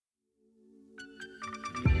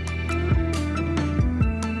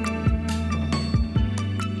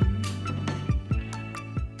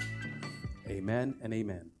and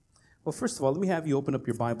amen. Well, first of all, let me have you open up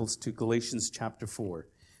your Bibles to Galatians chapter 4.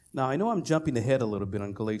 Now, I know I'm jumping ahead a little bit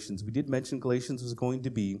on Galatians. We did mention Galatians was going to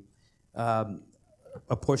be a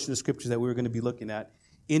portion of Scripture that we were going to be looking at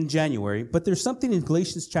in January. But there's something in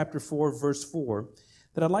Galatians chapter 4, verse 4,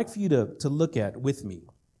 that I'd like for you to look at with me.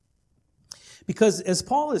 Because as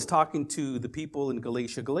Paul is talking to the people in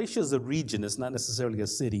Galatia, Galatia is a region, it's not necessarily a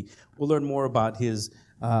city. We'll learn more about his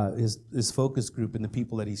focus group and the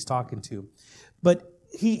people that he's talking to. But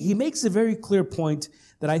he makes a very clear point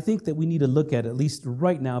that I think that we need to look at least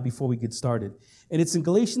right now before we get started. And it's in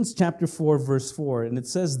Galatians chapter 4, verse 4, and it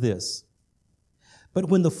says this: "But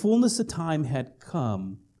when the fullness of time had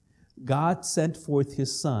come, God sent forth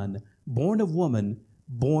his Son, born of woman,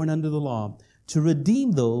 born under the law, to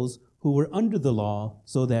redeem those who were under the law,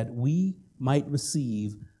 so that we might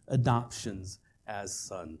receive adoptions as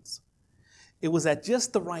sons." It was at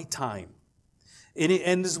just the right time.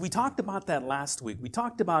 And as we talked about that last week, we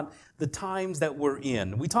talked about the times that we're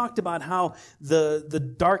in. We talked about how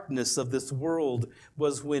the darkness of this world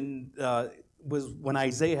was when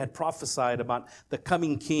Isaiah had prophesied about the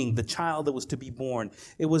coming king, the child that was to be born.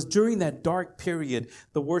 It was during that dark period,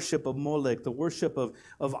 the worship of Molech, the worship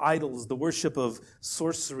of idols, the worship of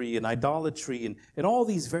sorcery and idolatry, and all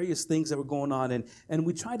these various things that were going on. And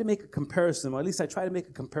we tried to make a comparison, or at least I tried to make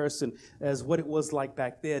a comparison as what it was like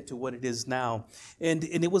back then to what it is now. And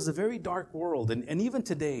it was a very dark world. And even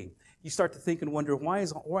today, you start to think and wonder, why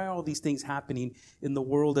are all these things happening in the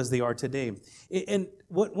world as they are today? And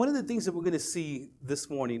one of the things that we're going to see this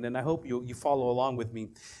morning, and I hope you follow along with me,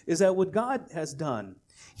 is that what God has done,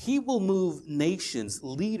 he will move nations,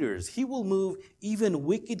 leaders, he will move even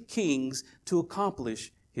wicked kings to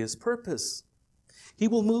accomplish his purpose. He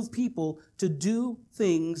will move people to do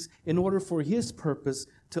things in order for his purpose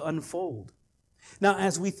to unfold. Now,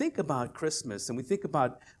 as we think about Christmas and we think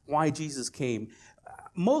about why Jesus came,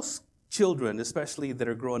 most children, especially that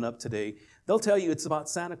are growing up today, they'll tell you it's about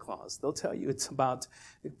Santa Claus. They'll tell you it's about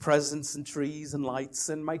presents and trees and lights.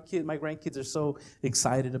 And my grandkids are so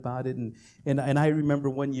excited about it. And I remember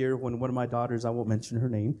one year when one of my daughters, I won't mention her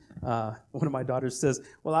name, one of my daughters says,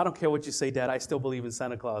 "Well, I don't care what you say, Dad. I still believe in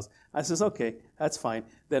Santa Claus." I says, "Okay, that's fine.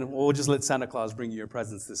 Then we'll just let Santa Claus bring you your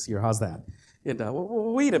presents this year. How's that?" And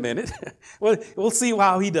wait a minute. Well, we'll see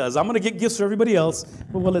how he does. I'm going to get gifts for everybody else,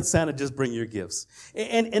 but we'll let Santa just bring your gifts.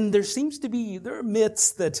 And there are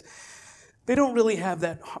myths that they don't really have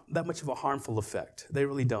that much of a harmful effect. They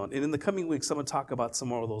really don't. And in the coming weeks, I'm going to talk about some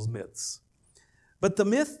more of those myths. But the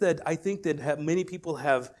myth that I think that many people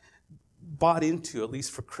have bought into, at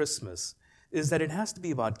least for Christmas, is that it has to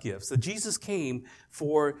be about gifts. That Jesus came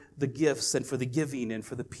for the gifts and for the giving and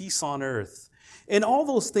for the peace on earth. And all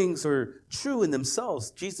those things are true in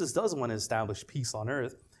themselves. Jesus does want to establish peace on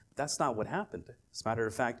earth. But that's not what happened. As a matter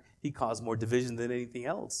of fact, he caused more division than anything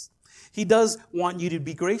else. He does want you to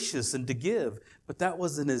be gracious and to give, but that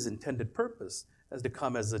wasn't his intended purpose, as to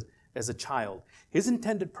come as a child. His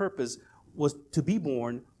intended purpose was to be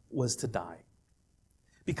born, was to die.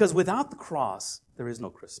 Because without the cross, there is no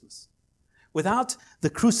Christmas. Without the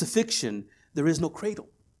crucifixion, there is no cradle.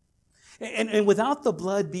 And without the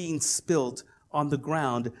blood being spilt on the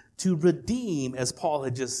ground to redeem, as Paul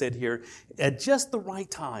had just said here, at just the right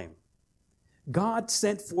time, God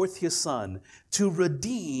sent forth his Son to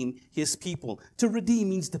redeem his people. To redeem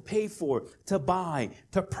means to pay for, to buy,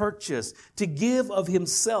 to purchase, to give of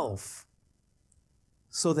himself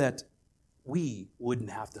so that we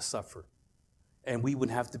wouldn't have to suffer and we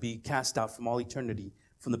wouldn't have to be cast out from all eternity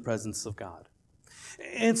from the presence of God.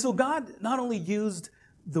 And so God not only used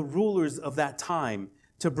the rulers of that time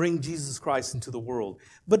to bring Jesus Christ into the world,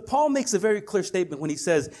 but Paul makes a very clear statement when he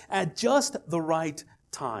says, at just the right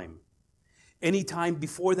time. Any time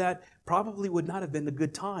before that probably would not have been a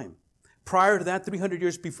good time. Prior to that, 300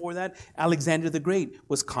 years before that, Alexander the Great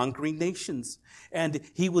was conquering nations. And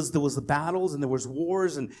there was the battles and there was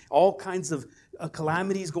wars and all kinds of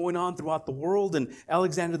calamities going on throughout the world. And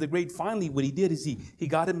Alexander the Great, finally, what he did is he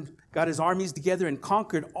got his armies together and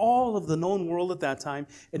conquered all of the known world at that time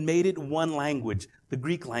and made it one language, the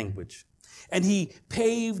Greek language. And he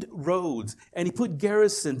paved roads and he put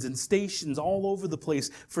garrisons and stations all over the place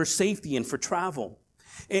for safety and for travel.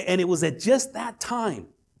 And it was at just that time,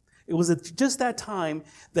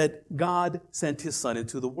 that God sent his Son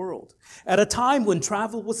into the world. At a time when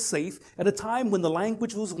travel was safe, at a time when the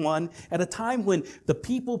language was one, at a time when the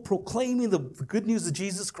people proclaiming the good news of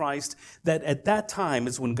Jesus Christ, that at that time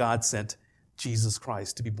is when God sent Jesus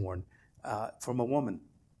Christ to be born from a woman,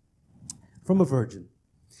 from a virgin.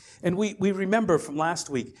 And we remember from last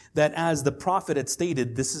week that as the prophet had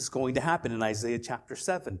stated, this is going to happen in Isaiah chapter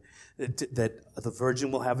 7, that the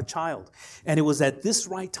virgin will have a child. And it was at this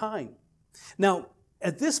right time. Now,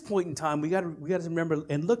 at this point in time, we got to remember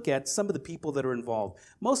and look at some of the people that are involved.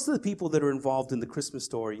 Most of the people that are involved in the Christmas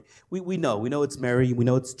story, we know. We know it's Mary. We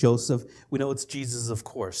know it's Joseph. We know it's Jesus, of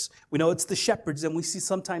course. We know it's the shepherds, and we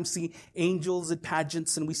sometimes see angels at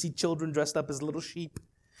pageants, and we see children dressed up as little sheep.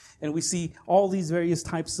 And we see all these various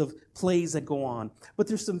types of plays that go on. But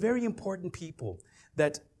there's some very important people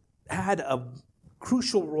that had a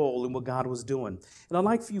crucial role in what God was doing. And I'd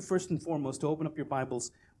like for you, first and foremost, to open up your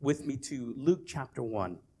Bibles with me to Luke chapter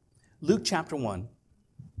 1. Luke chapter 1.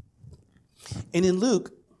 And in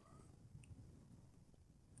Luke,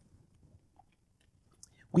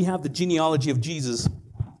 we have the genealogy of Jesus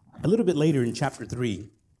a little bit later in chapter 3.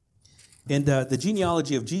 And the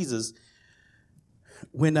genealogy of Jesus,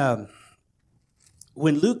 when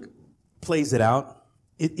Luke plays it out,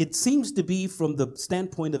 it seems to be from the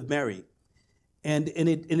standpoint of Mary. And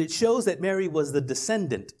it shows that Mary was the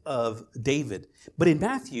descendant of David. But in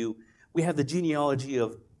Matthew, we have the genealogy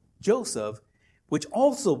of Joseph, which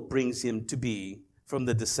also brings him to be from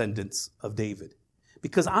the descendants of David.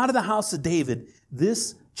 Because out of the house of David,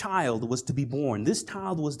 this child was to be born. This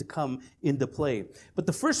child was to come into play. But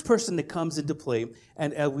the first person that comes into play,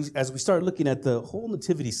 and as we start looking at the whole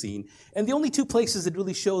nativity scene, and the only two places that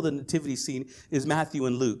really show the nativity scene is Matthew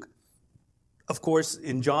and Luke. Of course,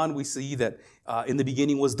 in John, we see that in the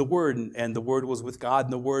beginning was the Word, and the Word was with God,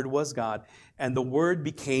 and the Word was God, and the Word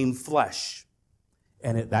became flesh.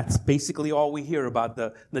 And that's basically all we hear about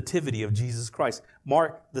the nativity of Jesus Christ.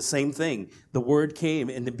 Mark, the same thing. The Word came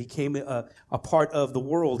and it became a part of the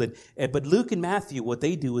world. But Luke and Matthew, what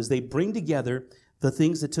they do is they bring together the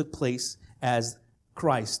things that took place as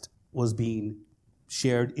Christ was being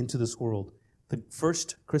shared into this world. The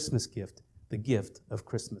first Christmas gift, the gift of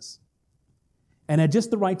Christmas. And at just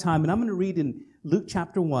the right time, and I'm going to read in Luke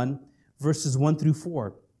chapter 1, verses 1 through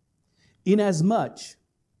 4. Inasmuch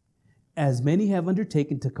as many have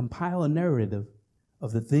undertaken to compile a narrative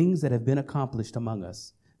of the things that have been accomplished among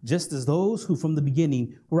us, just as those who from the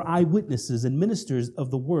beginning were eyewitnesses and ministers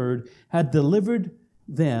of the word had delivered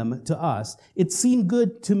them to us, it seemed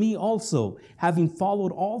good to me also, having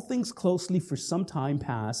followed all things closely for some time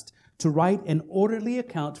past, to write an orderly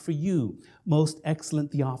account for you, most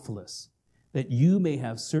excellent Theophilus, that you may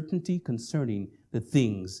have certainty concerning the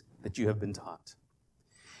things that you have been taught.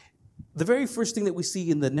 The very first thing that we see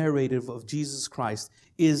in the narrative of Jesus Christ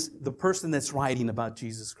is the person that's writing about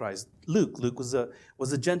Jesus Christ. Luke. Luke was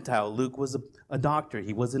a Gentile. Luke was a doctor.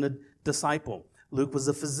 He wasn't a disciple. Luke was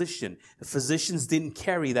a physician. Physicians didn't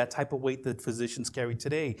carry that type of weight that physicians carry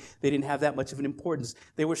today. They didn't have that much of an importance.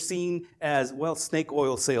 They were seen as, snake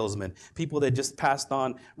oil salesmen, people that just passed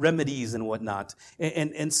on remedies and whatnot.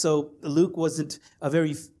 And so Luke wasn't a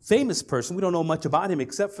very famous person. We don't know much about him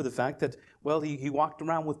except for the fact that, he walked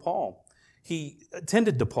around with Paul. He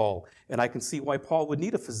attended to Paul, and I can see why Paul would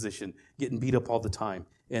need a physician getting beat up all the time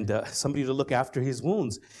and somebody to look after his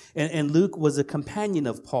wounds. And Luke was a companion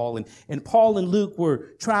of Paul, and Paul and Luke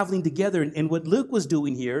were traveling together. And what Luke was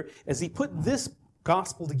doing here is he put this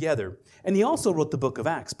gospel together. And he also wrote the book of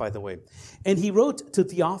Acts, by the way. And he wrote to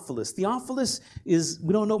Theophilus. Theophilus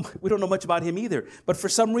we don't know much about him either. But for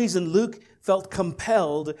some reason, Luke felt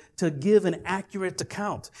compelled to give an accurate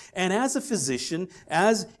account. And as a physician,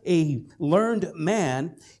 as a learned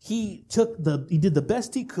man, he did the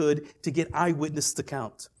best he could to get eyewitness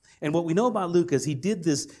account. And what we know about Luke is he did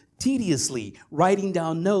this tediously, writing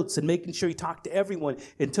down notes and making sure he talked to everyone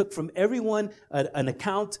and took from everyone an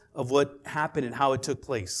account of what happened and how it took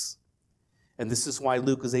place. And this is why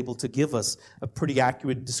Luke was able to give us a pretty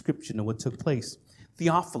accurate description of what took place.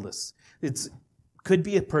 Theophilus. Could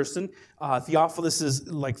be a person. Theophilus is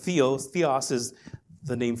like Theos. Theos is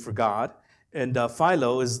the name for God. And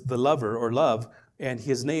Philo is the lover or love. And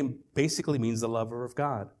his name basically means the lover of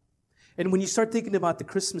God. And when you start thinking about the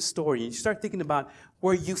Christmas story, and you start thinking about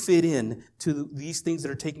where you fit in to these things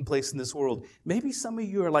that are taking place in this world, maybe some of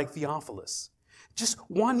you are like Theophilus, just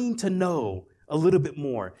wanting to know a little bit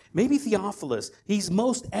more. Maybe Theophilus, he's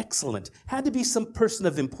most excellent, had to be some person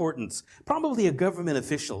of importance, probably a government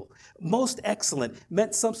official. Most excellent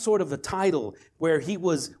meant some sort of a title where he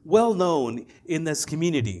was well known in this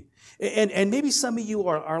community. And maybe some of you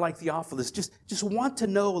are like Theophilus, just want to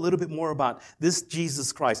know a little bit more about this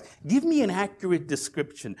Jesus Christ. Give me an accurate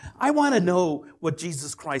description. I want to know what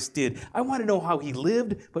Jesus Christ did. I want to know how he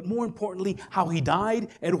lived, but more importantly, how he died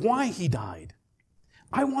and why he died.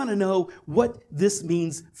 I want to know what this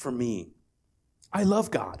means for me. I love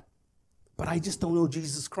God, but I just don't know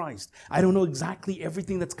Jesus Christ. I don't know exactly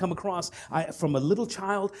everything that's come across. From a little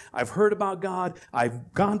child, I've heard about God.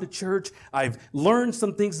 I've gone to church. I've learned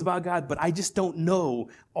some things about God, but I just don't know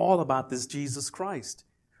all about this Jesus Christ.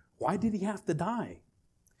 Why did he have to die?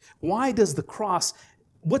 What does the cross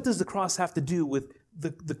have to do with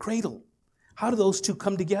the cradle? How do those two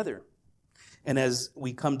come together? And as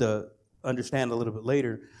we come to understand a little bit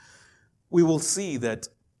later, we will see that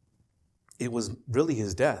it was really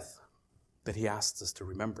his death that he asked us to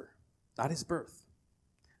remember, not his birth.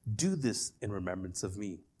 Do this in remembrance of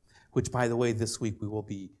me, which, by the way, this week we will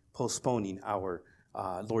be postponing our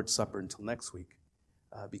Lord's Supper until next week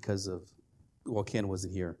because of, Ken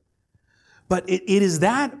wasn't here. But it is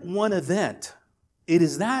that one event. It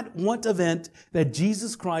is that one event that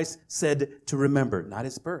Jesus Christ said to remember, not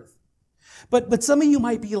his birth. But some of you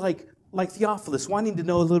might be like Theophilus, wanting to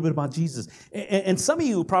know a little bit about Jesus. And some of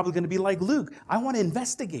you are probably going to be like Luke. I want to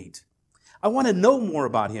investigate. I want to know more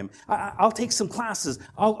about him. I'll take some classes.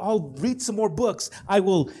 I'll read some more books. I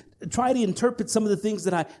will try to interpret some of the things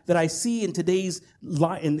that I see in today's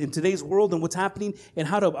world and what's happening, and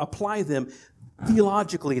how to apply them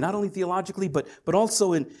theologically. Not only theologically, but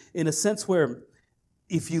also in a sense where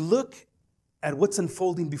if you look at what's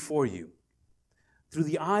unfolding before you through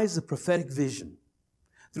the eyes of prophetic vision,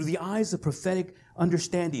 through the eyes of prophetic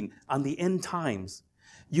understanding on the end times,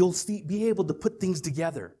 you'll be able to put things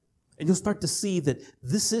together. And you'll start to see that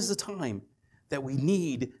this is a time that we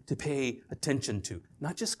need to pay attention to.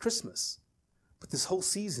 Not just Christmas, but this whole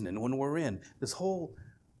season and when we're in, this whole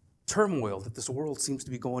turmoil that this world seems to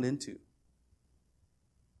be going into.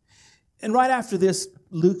 And right after this,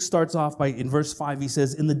 Luke starts off in verse 5, he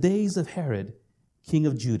says, in the days of Herod, king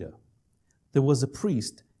of Judah, there was a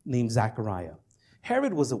priest named Zechariah.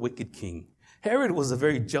 Herod was a wicked king. Herod was a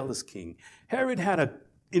very jealous king. Herod had an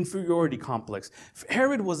inferiority complex.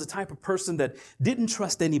 Herod was the type of person that didn't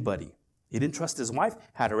trust anybody. He didn't trust his wife,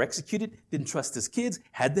 had her executed, didn't trust his kids,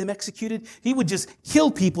 had them executed. He would just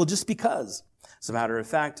kill people just because. As a matter of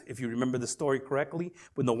fact, if you remember the story correctly,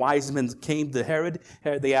 when the wise men came to Herod,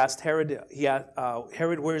 they asked Herod,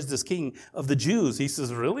 Herod, where's this king of the Jews? He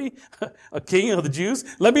says, really? A king of the Jews?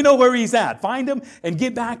 Let me know where he's at. Find him and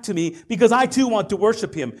get back to me because I too want to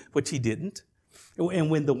worship him, which he didn't. And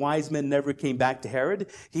when the wise men never came back to Herod,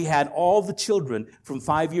 he had all the children from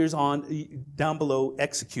 5 years on down below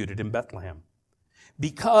executed in Bethlehem.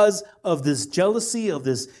 Because of this jealousy, of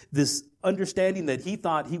this understanding that he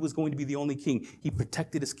thought he was going to be the only king, he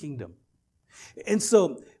protected his kingdom. And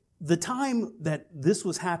so the time that this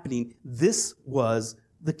was happening, this was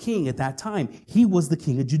the king at that time. He was the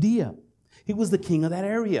king of Judea. He was the king of that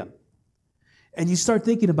area. And you start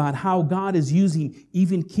thinking about how God is using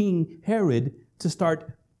even King Herod to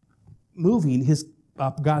start moving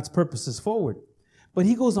God's purposes forward. But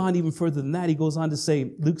he goes on even further than that. He goes on to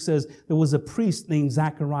say, Luke says, there was a priest named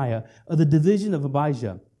Zechariah of the division of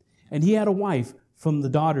Abijah, and he had a wife from the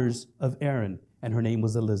daughters of Aaron, and her name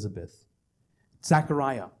was Elizabeth.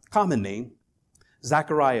 Zechariah, common name.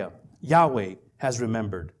 Zechariah, Yahweh has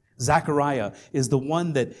remembered. Zechariah is the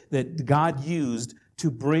one that God used to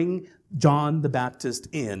bring John the Baptist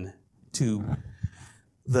in to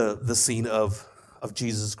the scene of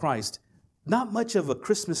Jesus Christ. Not much of a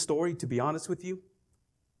Christmas story, to be honest with you,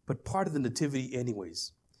 but part of the nativity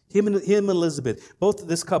anyways. Him and Elizabeth, both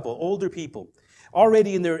this couple, older people,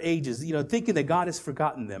 already in their ages, thinking that God has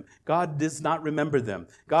forgotten them. God does not remember them.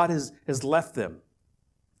 God has left them.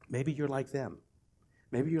 Maybe you're like them.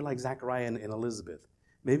 Maybe you're like Zechariah and Elizabeth.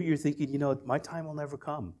 Maybe you're thinking, my time will never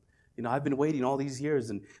come. I've been waiting all these years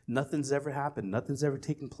and nothing's ever happened. Nothing's ever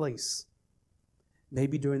taken place.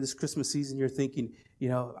 Maybe during this Christmas season, you're thinking,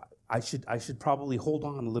 I should probably hold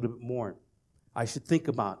on a little bit more. I should think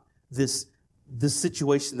about this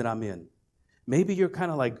situation that I'm in. Maybe you're kind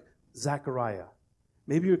of like Zechariah.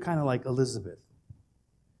 Maybe you're kind of like Elizabeth.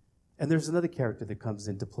 And there's another character that comes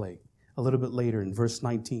into play a little bit later in verse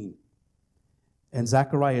 19. And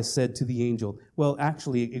Zechariah said to the angel, well,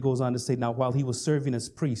 actually, it goes on to say, now, while he was serving as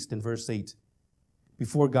priest in verse 8,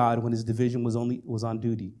 before God, when his division was on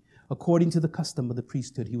duty, according to the custom of the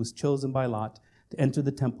priesthood, he was chosen by lot to enter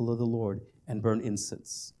the temple of the Lord and burn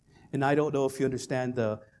incense. And I don't know if you understand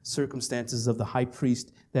the circumstances of the high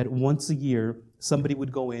priest, that once a year, somebody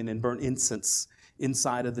would go in and burn incense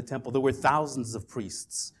inside of the temple. There were thousands of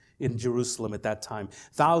priests in Jerusalem at that time,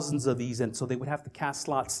 thousands of these, and so they would have to cast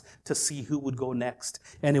lots to see who would go next.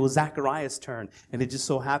 And it was Zechariah's turn, and it just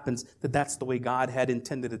so happens that that's the way God had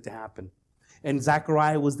intended it to happen. And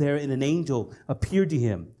Zechariah was there, and an angel appeared to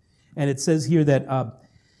him. And it says here that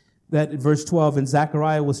in verse 12, and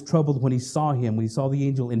Zechariah was troubled when he saw the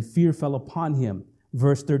angel, and fear fell upon him.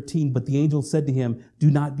 Verse 13, but the angel said to him, do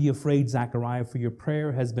not be afraid, Zechariah, for your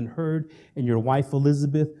prayer has been heard, and your wife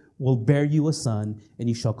Elizabeth will bear you a son, and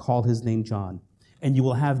you shall call his name John. And you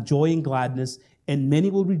will have joy and gladness, and many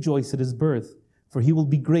will rejoice at his birth. For he will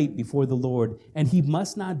be great before the Lord, and he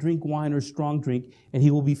must not drink wine or strong drink, and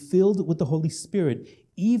he will be filled with the Holy Spirit,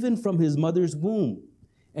 even from his mother's womb.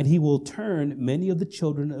 And he will turn many of the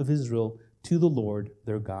children of Israel to the Lord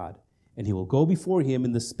their God. And he will go before him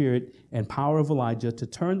in the spirit and power of Elijah to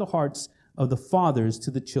turn the hearts of the fathers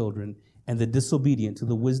to the children and the disobedient to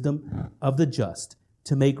the wisdom of the just,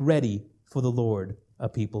 to make ready for the Lord a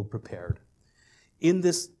people prepared. In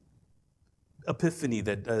this epiphany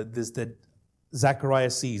that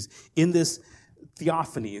Zechariah sees, in this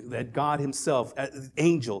theophany that God himself,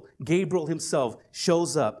 angel, Gabriel himself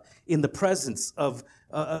shows up in the presence of,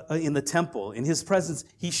 in the temple. In his presence,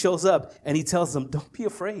 he shows up and he tells them, don't be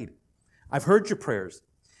afraid. I've heard your prayers.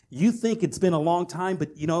 You think it's been a long time,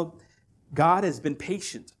 but God has been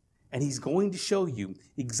patient, and he's going to show you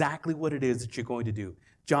exactly what it is that you're going to do.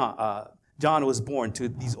 John was born to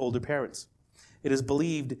these older parents. It is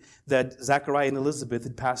believed that Zechariah and Elizabeth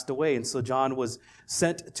had passed away, and so John was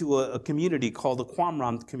sent to a community called the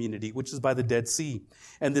Qumran community, which is by the Dead Sea.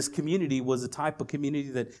 And this community was a type of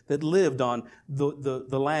community that lived on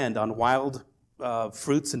the land, on wild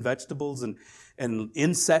fruits and vegetables and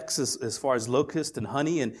insects as far as locusts and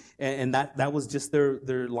honey, and that was just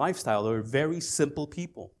their lifestyle. They were very simple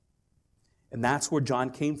people. And that's where John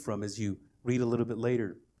came from, as you read a little bit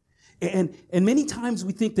later. And many times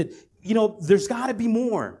we think that, there's got to be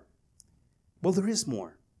more. Well, there is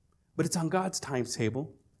more. But it's on God's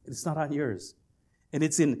timetable, and it's not on yours. And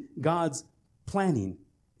it's in God's planning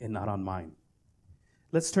and not on mine.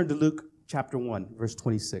 Let's turn to Luke chapter 1, verse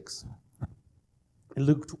 26. In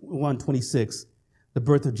Luke 1:26, the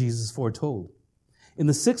birth of Jesus is foretold. In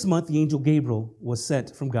the 6th month, the angel Gabriel was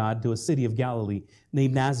sent from God to a city of Galilee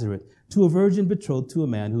named Nazareth, to a virgin betrothed to a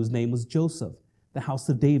man whose name was Joseph, the house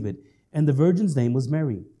of David, and the virgin's name was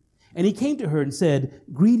Mary. And he came to her and said,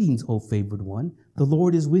 greetings, O favored one, the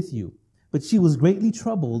Lord is with you. But she was greatly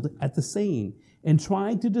troubled at the saying, and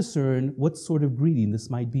tried to discern what sort of greeting this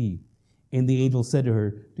might be. And the angel said to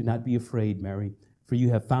her, do not be afraid, Mary, for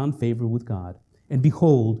you have found favor with God. And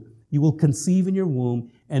behold, you will conceive in your womb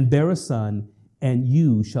and bear a son, and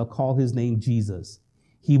you shall call his name Jesus.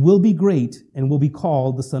 He will be great and will be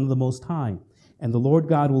called the Son of the Most High. And the Lord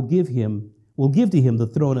God will give to him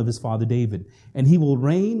the throne of his father David. And he will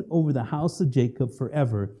reign over the house of Jacob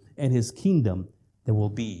forever, and his kingdom there will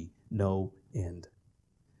be no end.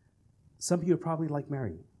 Some of you are probably like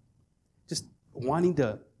Mary, just wanting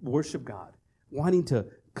to worship God, wanting to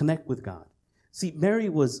connect with God. See, Mary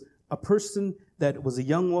was a person that was a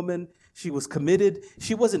young woman. She was committed.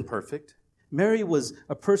 She wasn't perfect. Mary was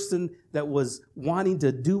a person that was wanting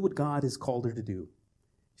to do what God has called her to do.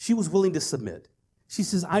 She was willing to submit. She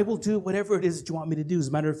says, I will do whatever it is that you want me to do. As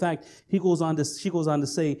a matter of fact, she goes on to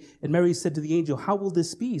say, and Mary said to the angel, how will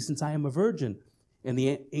this be, since I am a virgin? And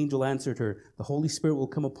the angel answered her, the Holy Spirit will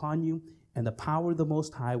come upon you, and the power of the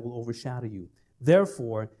Most High will overshadow you.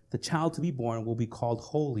 Therefore, the child to be born will be called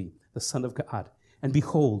Holy, the Son of God. And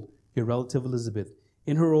behold, your relative Elizabeth,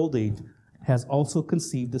 in her old age, has also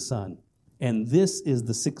conceived a son. And this is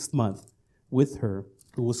the 6th month with her,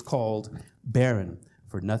 who was called barren,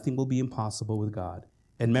 for nothing will be impossible with God.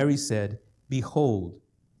 And Mary said, behold,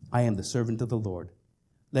 I am the servant of the Lord.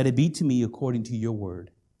 Let it be to me according to your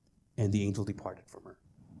word. And the angel departed from her.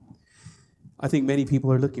 I think many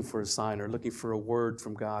people are looking for a sign, or looking for a word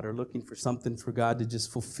from God, or looking for something for God to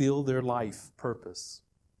just fulfill their life purpose.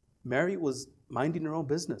 Mary was minding her own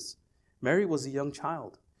business. Mary was a young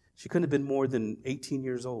child. She couldn't have been more than 18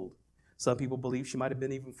 years old. Some people believe she might have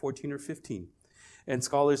been even 14 or 15. And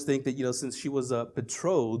scholars think that, since she was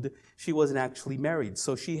betrothed, she wasn't actually married.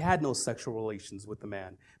 So she had no sexual relations with the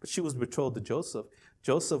man. But she was betrothed to Joseph.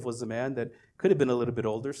 Joseph was a man that could have been a little bit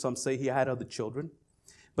older. Some say he had other children.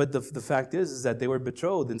 But the fact is that they were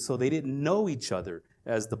betrothed, and so they didn't know each other,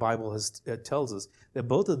 as the Bible tells us, that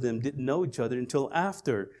both of them didn't know each other until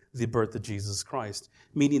after the birth of Jesus Christ,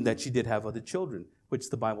 meaning that she did have other children, which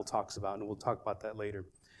the Bible talks about, and we'll talk about that later.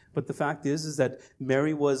 But the fact is that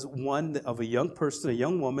Mary was one of a young person, a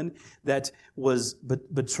young woman that was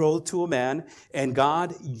betrothed to a man, and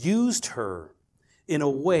God used her in a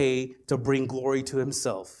way to bring glory to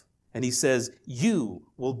himself. And he says, you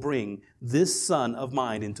will bring this son of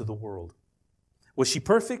mine into the world. Was she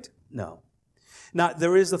perfect? No. Now,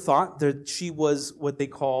 there is a thought that she was what they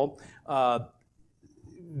call,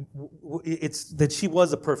 it's that she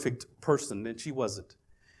was a perfect person, and she wasn't.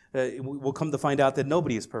 We'll come to find out that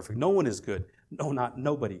nobody is perfect. No one is good. No, not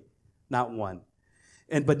nobody. Not one.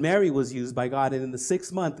 But Mary was used by God. And in the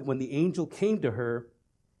 6th month, when the angel came to her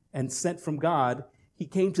and sent from God, he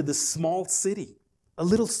came to this small city, a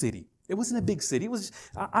little city. It wasn't a big city. It was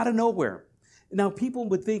out of nowhere. Now, people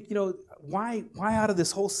would think, why out of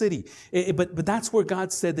this whole city? But that's where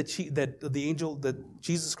God said that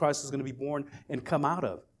Jesus Christ was going to be born and come out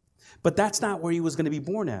of. But that's not where he was going to be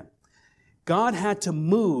born at. God had to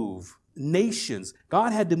move nations.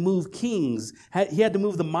 God had to move kings. He had to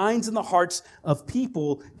move the minds and the hearts of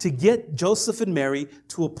people to get Joseph and Mary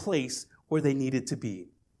to a place where they needed to be.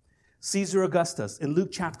 Caesar Augustus in Luke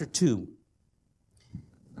chapter 2.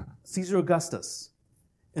 Caesar Augustus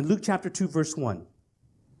in Luke chapter 2, verse 1.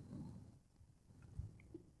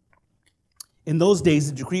 In those days,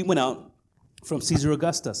 the decree went out from Caesar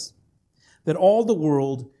Augustus that all the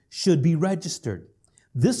world should be registered.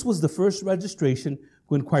 This was the first registration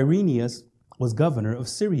when Quirinius was governor of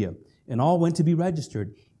Syria, and all went to be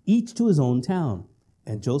registered, each to his own town.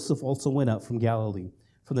 And Joseph also went up from Galilee,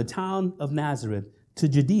 from the town of Nazareth to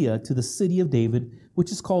Judea, to the city of David,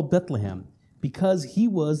 which is called Bethlehem, because he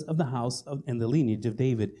was of the house and the lineage of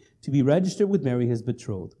David, to be registered with Mary his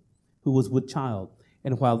betrothed, who was with child.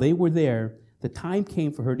 And while they were there, the time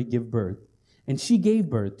came for her to give birth. And she gave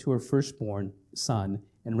birth to her firstborn son,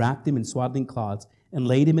 and wrapped him in swaddling cloths, and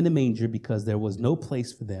laid him in a manger, because there was no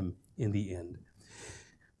place for them in the inn.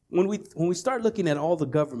 When we start looking at all the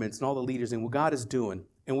governments and all the leaders and what God is doing,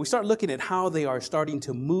 and we start looking at how they are starting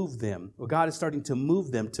to move them, or God is starting to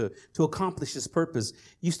move them to accomplish his purpose,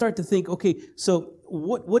 you start to think, okay, so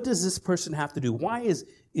what does this person have to do? Why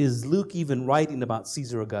is Luke even writing about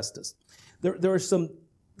Caesar Augustus? There are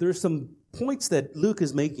some points that Luke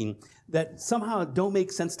is making that somehow don't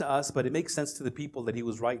make sense to us, but it makes sense to the people that he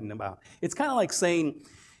was writing about. It's kind of like saying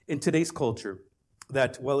in today's culture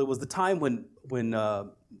that, well, it was the time when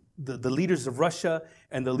the leaders of Russia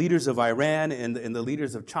and the leaders of Iran and the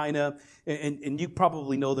leaders of China, and you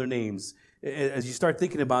probably know their names. As you start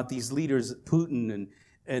thinking about these leaders, Putin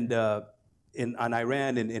and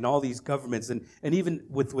Iran and all these governments, and even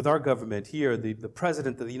with our government here, the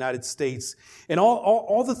President of the United States, and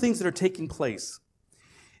all the things that are taking place,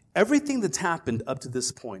 everything that's happened up to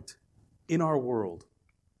this point in our world,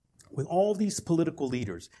 with all these political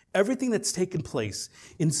leaders, everything that's taken place,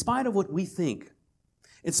 in spite of what we think,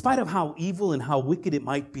 in spite of how evil and how wicked it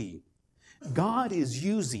might be, God is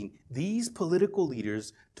using these political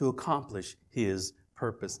leaders to accomplish his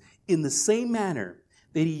purpose. In the same manner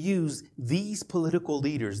that he used these political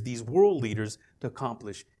leaders, these world leaders, to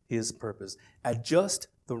accomplish his purpose at just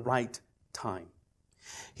the right time.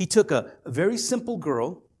 He took a very simple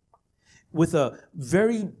girl with a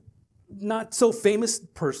very not so famous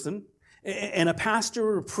person and a pastor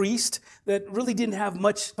or a priest that really didn't have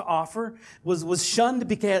much to offer, was shunned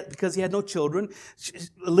because he had no children.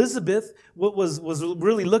 Elizabeth was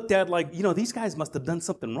really looked at like, these guys must have done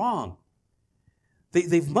something wrong.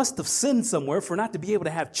 They must have sinned somewhere for not to be able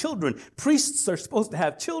to have children. Priests are supposed to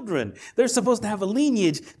have children. They're supposed to have a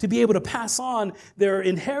lineage to be able to pass on their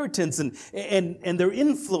inheritance and their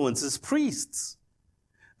influence as priests.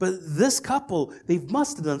 But this couple, they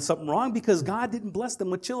must have done something wrong because God didn't bless them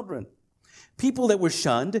with children. People that were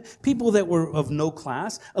shunned, people that were of no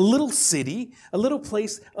class, a little city, a little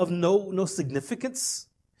place of no significance.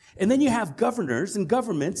 And then you have governors and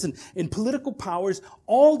governments and political powers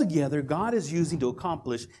all together God is using to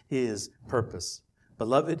accomplish his purpose.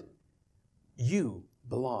 Beloved, you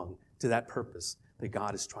belong to that purpose that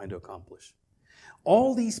God is trying to accomplish.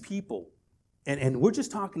 All these people, and we're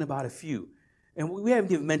just talking about a few, and we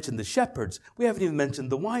haven't even mentioned the shepherds. We haven't even mentioned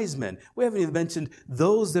the wise men. We haven't even mentioned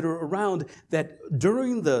those that are around that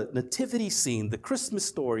during the nativity scene, the Christmas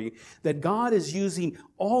story, that God is using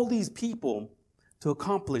all these people to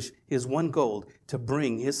accomplish his one goal, to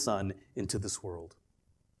bring his son into this world.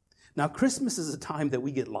 Now, Christmas is a time that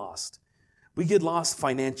we get lost. We get lost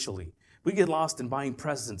financially. We get lost in buying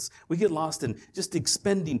presents. We get lost in just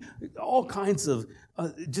expending all kinds of,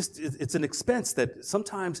 it's an expense that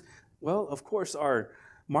sometimes, well, of course, our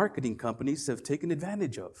marketing companies have taken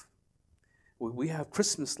advantage of. We have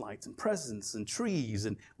Christmas lights and presents and trees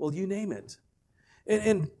and, well, you name it.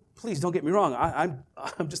 And please don't get me wrong.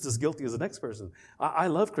 I'm just as guilty as the next person. I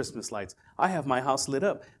love Christmas lights. I have my house lit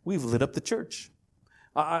up. We've lit up the church.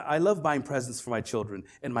 I love buying presents for my children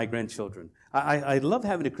and my grandchildren. I love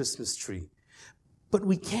having a Christmas tree. But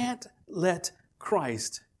we can't let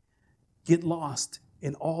Christ get lost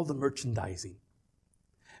in all the merchandising.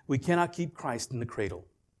 We cannot keep Christ in the cradle.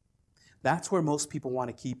 That's where most people want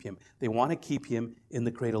to keep him. They want to keep him in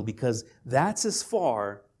the cradle because that's as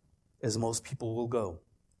far as most people will go.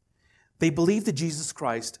 They believe that Jesus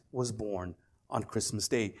Christ was born on Christmas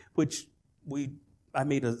Day, which we I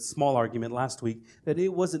made a small argument last week that it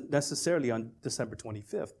wasn't necessarily on December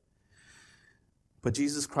 25th. But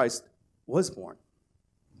Jesus Christ was born.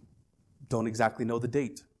 Don't exactly know the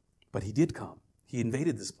date, but he did come. He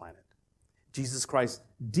invaded this planet. Jesus Christ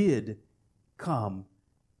did come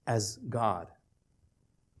as God,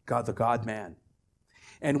 the God-man.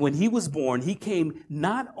 And when he was born, he came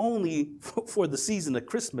not only for the season of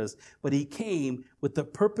Christmas, but he came with the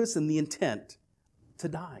purpose and the intent to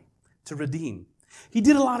die, to redeem. He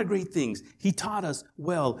did a lot of great things. He taught us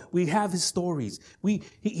well. We have his stories.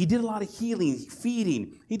 He did a lot of healing,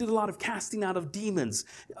 feeding. He did a lot of casting out of demons,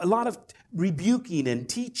 a lot of rebuking and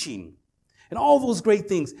teaching, and all those great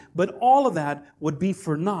things. But all of that would be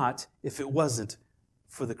for naught if it wasn't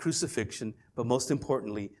for the crucifixion, but most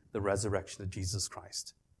importantly, the resurrection of Jesus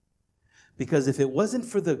Christ. Because if it wasn't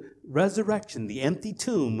for the resurrection, the empty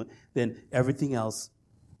tomb, then everything else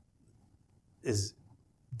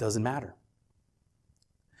doesn't matter.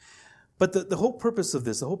 But the whole purpose of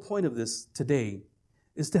this, the whole point of this today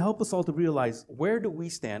is to help us all to realize, where do we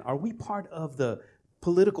stand? Are we part of the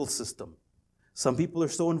political system? Some people are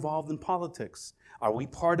so involved in politics. Are we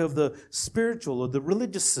part of the spiritual or the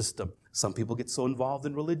religious system? Some people get so involved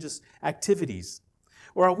in religious activities.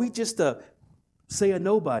 Or are we just a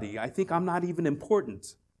nobody? I think I'm not even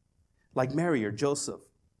important, like Mary or Joseph.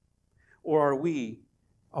 Or are we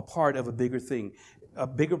a part of a bigger thing? A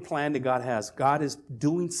bigger plan that God has. God is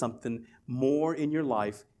doing something more in your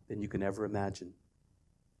life than you can ever imagine.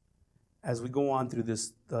 As we go on through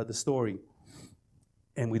this the story,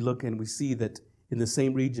 and we look and we see that in the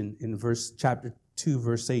same region, in chapter 2,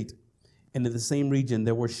 verse 8, and in the same region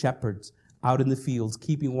there were shepherds out in the fields,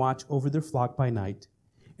 keeping watch over their flock by night.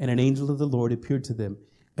 And an angel of the Lord appeared to them,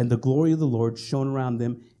 and the glory of the Lord shone around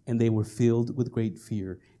them, and they were filled with great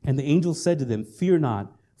fear. And the angel said to them, "Fear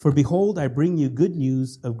not, for behold, I bring you good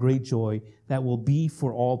news of great joy that will be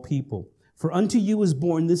for all people. For unto you is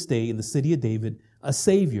born this day in the city of David a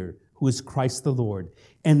Savior, who is Christ the Lord.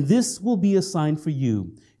 And this will be a sign for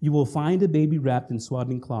you. You will find a baby wrapped in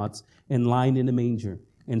swaddling cloths and lying in a manger."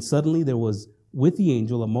 And suddenly there was with the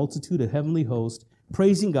angel a multitude of heavenly hosts,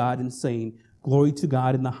 praising God and saying, "Glory to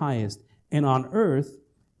God in the highest, and on earth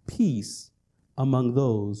peace among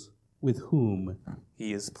those with whom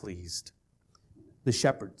he is pleased." The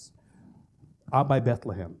shepherds out by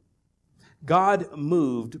Bethlehem. God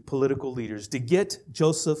moved political leaders to get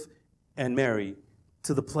Joseph and Mary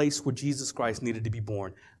to the place where Jesus Christ needed to be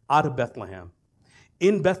born, out of Bethlehem.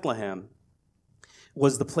 In Bethlehem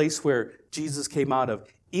was the place where Jesus came out of.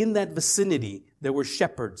 In that vicinity, there were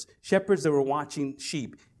shepherds that were watching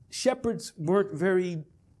sheep. Shepherds weren't very,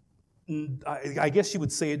 I guess you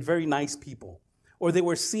would say it, very nice people. Or they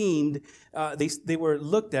were they were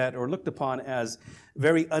looked at or looked upon as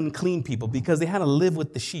very unclean people because they had to live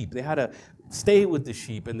with the sheep. They had to stay with the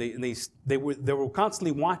sheep, and they were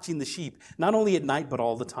constantly watching the sheep, not only at night but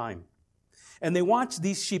all the time. And they watched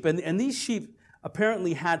these sheep, and these sheep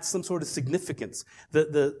apparently had some sort of significance.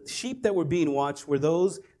 The sheep that were being watched were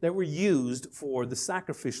those that were used for the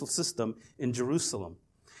sacrificial system in Jerusalem.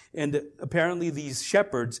 And apparently these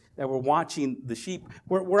shepherds that were watching the sheep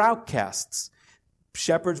were outcasts.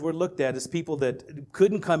 Shepherds were looked at as people that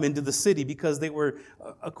couldn't come into the city because they were,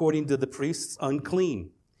 according to the priests,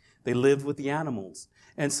 unclean. They lived with the animals.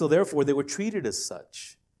 And so therefore they were treated as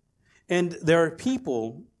such. And there are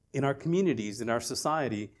people in our communities, in our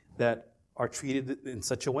society, that are treated in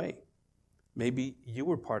such a way. Maybe you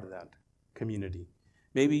were part of that community.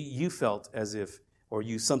 Maybe you felt as if, or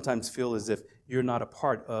you sometimes feel as if you're not a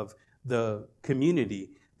part of the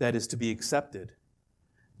community that is to be accepted.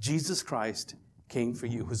 Jesus Christ came for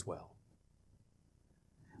you as well.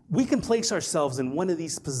 We can place ourselves in one of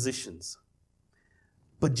these positions,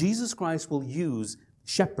 but Jesus Christ will use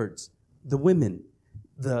shepherds, the women,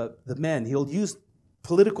 the men. He'll use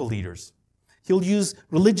political leaders. He'll use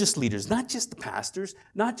religious leaders, not just the pastors,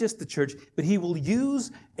 not just the church, but he will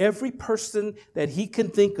use every person that he can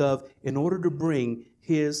think of in order to bring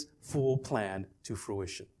his full plan to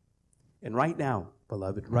fruition. And right now,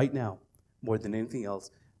 beloved, right now, more than anything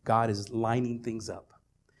else, God is lining things up.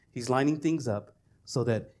 He's lining things up so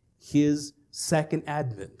that his second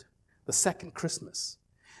advent, the second Christmas,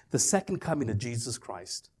 the second coming of Jesus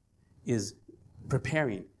Christ is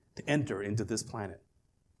preparing to enter into this planet.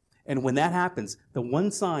 And when that happens, the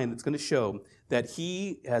one sign that's going to show that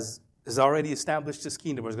he has already established his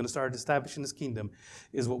kingdom, or is going to start establishing his kingdom,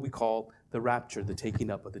 is what we call the rapture, the taking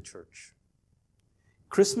up of the church.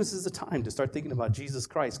 Christmas is a time to start thinking about Jesus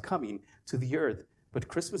Christ coming to the earth, but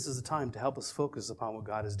Christmas is a time to help us focus upon what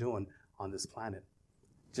God is doing on this planet.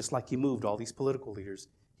 Just like he moved all these political leaders,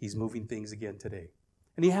 he's moving things again today.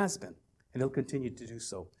 And he has been. And he'll continue to do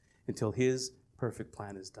so until his perfect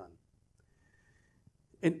plan is done.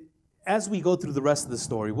 And as we go through the rest of the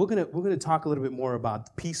story, we're gonna talk a little bit more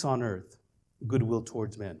about peace on earth, goodwill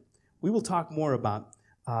towards men. We will talk more about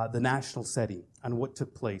the national setting and what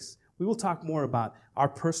took place. We will talk more about our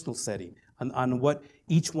personal setting on what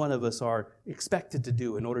each one of us are expected to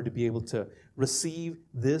do in order to be able to receive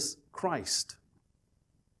this Christ.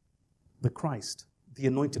 The Christ, the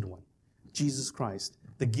anointed one, Jesus Christ,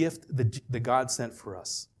 the gift that God sent for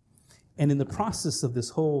us. And in the process of this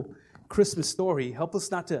whole Christmas story, help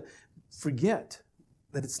us not to forget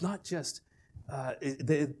that it's not just,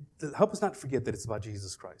 help us not forget that it's about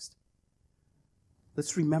Jesus Christ.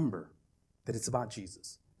 Let's remember that it's about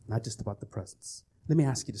Jesus, not just about the presents. Let me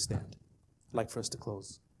ask you to stand. I'd like for us to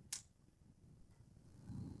close.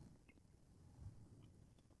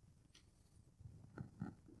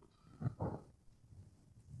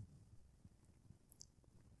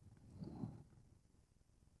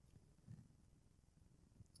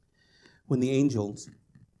 When the angels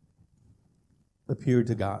appeared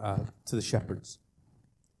to God, to the shepherds,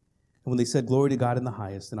 and when they said, "Glory to God in the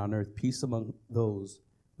highest, and on earth peace among those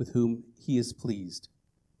with whom he is pleased,"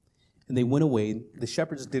 and they went away, the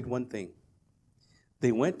shepherds did one thing.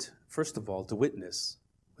 They went, first of all, to witness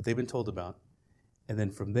what they've been told about, and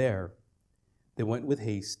then from there, they went with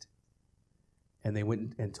haste, and they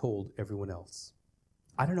went and told everyone else.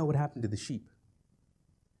 I don't know what happened to the sheep.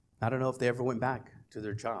 I don't know if they ever went back to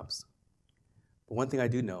their jobs. But one thing I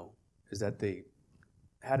do know is that they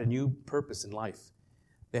had a new purpose in life.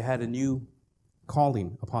 They had a new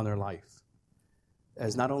calling upon their life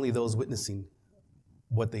as not only those witnessing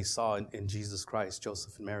what they saw in Jesus Christ,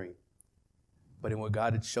 Joseph and Mary, but in what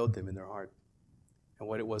God had showed them in their heart and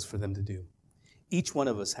what it was for them to do. Each one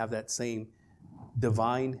of us have that same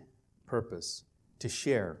divine purpose to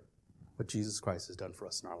share what Jesus Christ has done for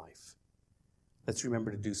us in our life. Let's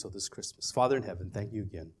remember to do so this Christmas. Father in heaven, thank you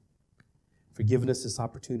again for giving us this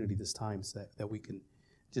opportunity this time so that we can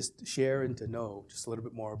just share and to know just a little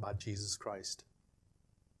bit more about Jesus Christ.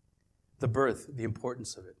 The birth, the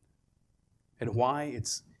importance of it, and why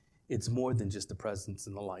it's more than just the presents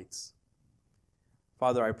and the lights.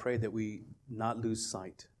 Father, I pray that we not lose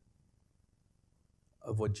sight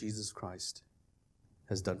of what Jesus Christ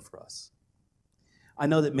has done for us. I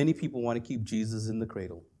know that many people want to keep Jesus in the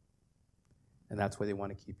cradle, and that's why they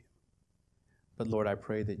want to keep him. But Lord, I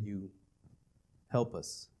pray that you help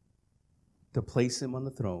us to place him on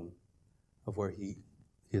the throne of where he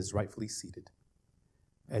is rightfully seated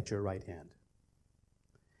at your right hand.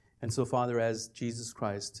 And so, Father, as Jesus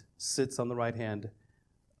Christ sits on the right hand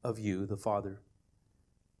of you, the Father,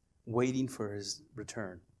 waiting for his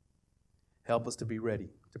return, help us to be ready,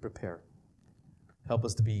 to prepare. Help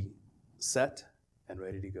us to be set and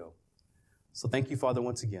ready to go. So thank you, Father,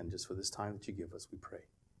 once again, just for this time that you give us, we pray.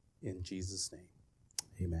 In Jesus' name,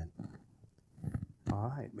 amen.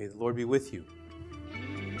 All right. May the Lord be with you.